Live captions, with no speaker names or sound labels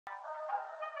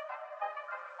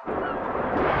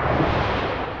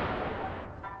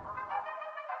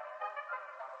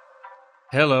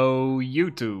Hello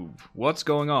YouTube! What's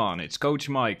going on? It's Coach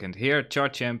Mike, and here at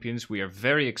Chart Champions we are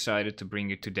very excited to bring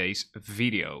you today's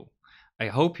video. I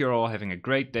hope you're all having a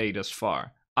great day thus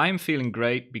far. I'm feeling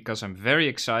great because I'm very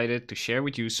excited to share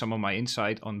with you some of my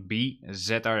insight on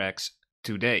BZRX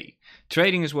today.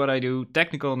 Trading is what I do,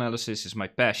 technical analysis is my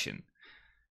passion.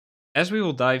 As we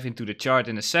will dive into the chart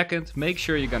in a second, make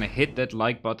sure you're gonna hit that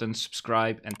like button,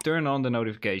 subscribe and turn on the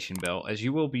notification bell, as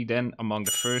you will be then among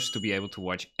the first to be able to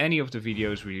watch any of the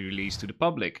videos we release to the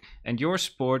public, and your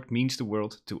support means the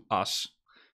world to us.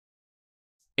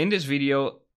 In this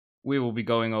video we will be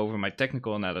going over my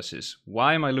technical analysis.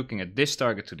 Why am I looking at this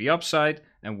target to the upside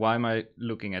and why am I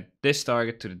looking at this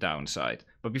target to the downside?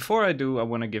 But before I do, I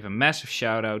want to give a massive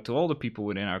shout out to all the people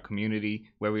within our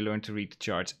community where we learn to read the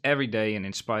charts every day and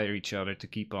inspire each other to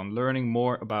keep on learning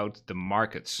more about the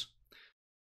markets.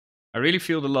 I really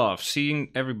feel the love,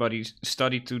 seeing everybody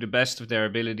study to the best of their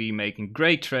ability, making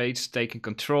great trades, taking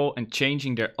control and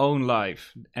changing their own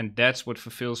life. And that's what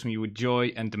fulfills me with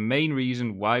joy and the main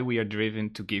reason why we are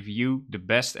driven to give you the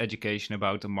best education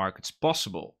about the markets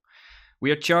possible. We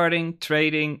are charting,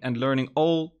 trading and learning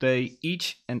all day,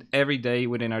 each and every day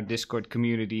within our Discord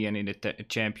community and in the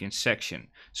Champions section.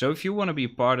 So if you want to be a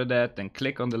part of that, then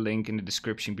click on the link in the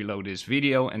description below this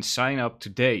video and sign up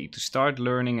today to start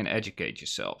learning and educate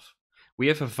yourself. We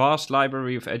have a vast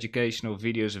library of educational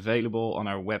videos available on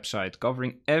our website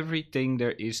covering everything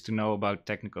there is to know about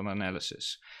technical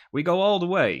analysis. We go all the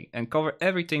way and cover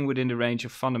everything within the range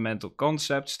of fundamental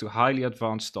concepts to highly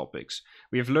advanced topics.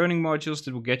 We have learning modules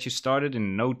that will get you started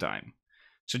in no time.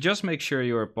 So just make sure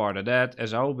you're a part of that,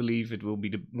 as I will believe it will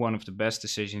be one of the best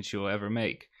decisions you'll ever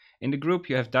make. In the group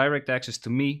you have direct access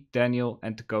to me, Daniel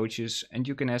and the coaches, and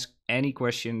you can ask any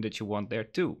question that you want there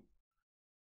too.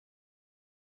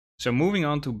 So moving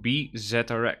on to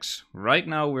BZRX. Right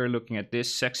now we're looking at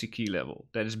this sexy key level,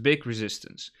 that is big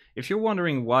resistance. If you're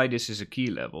wondering why this is a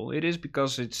key level, it is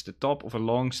because it's the top of a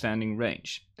long-standing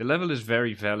range. The level is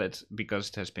very valid because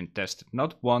it has been tested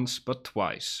not once but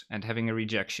twice, and having a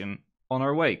rejection on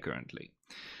our way currently.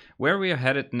 Where we are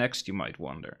headed next, you might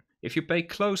wonder. If you pay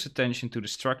close attention to the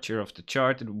structure of the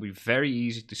chart, it will be very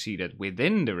easy to see that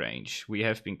within the range we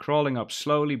have been crawling up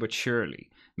slowly but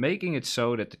surely, making it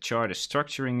so that the chart is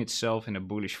structuring itself in a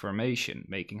bullish formation,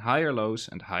 making higher lows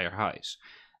and higher highs.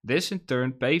 This in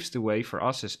turn paves the way for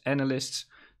us as analysts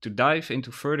to dive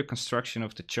into further construction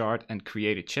of the chart and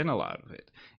create a channel out of it,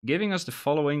 giving us the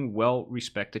following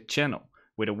well-respected channel,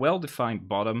 with a well-defined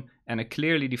bottom and a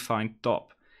clearly defined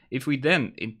top. If we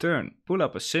then, in turn, pull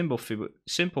up a simple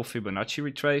Fibonacci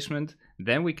retracement,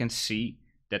 then we can see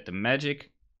that the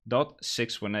magic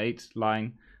 .618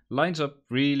 line lines up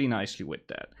really nicely with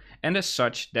that. And as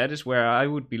such, that is where I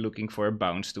would be looking for a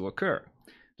bounce to occur.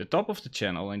 The top of the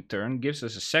channel, in turn, gives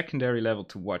us a secondary level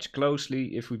to watch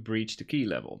closely if we breach the key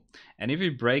level. And if we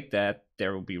break that,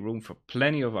 there will be room for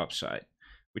plenty of upside,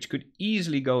 which could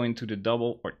easily go into the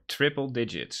double or triple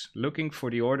digits, looking for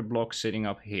the order block sitting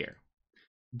up here.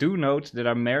 Do note that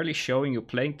I'm merely showing you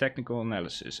plain technical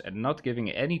analysis and not giving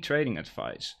any trading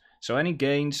advice, so any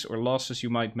gains or losses you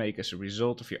might make as a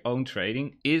result of your own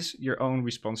trading is your own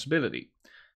responsibility.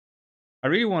 I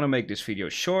really want to make this video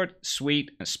short,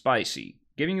 sweet and spicy,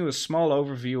 giving you a small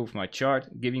overview of my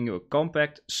chart, giving you a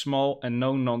compact, small and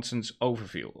no-nonsense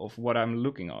overview of what I'm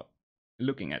looking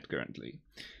at currently.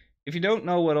 If you don't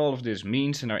know what all of this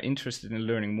means and are interested in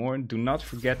learning more, do not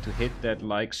forget to hit that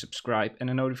like, subscribe and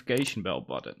a notification bell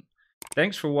button.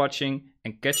 Thanks for watching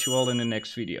and catch you all in the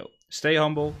next video. Stay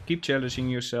humble, keep challenging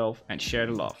yourself and share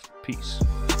the love. Peace.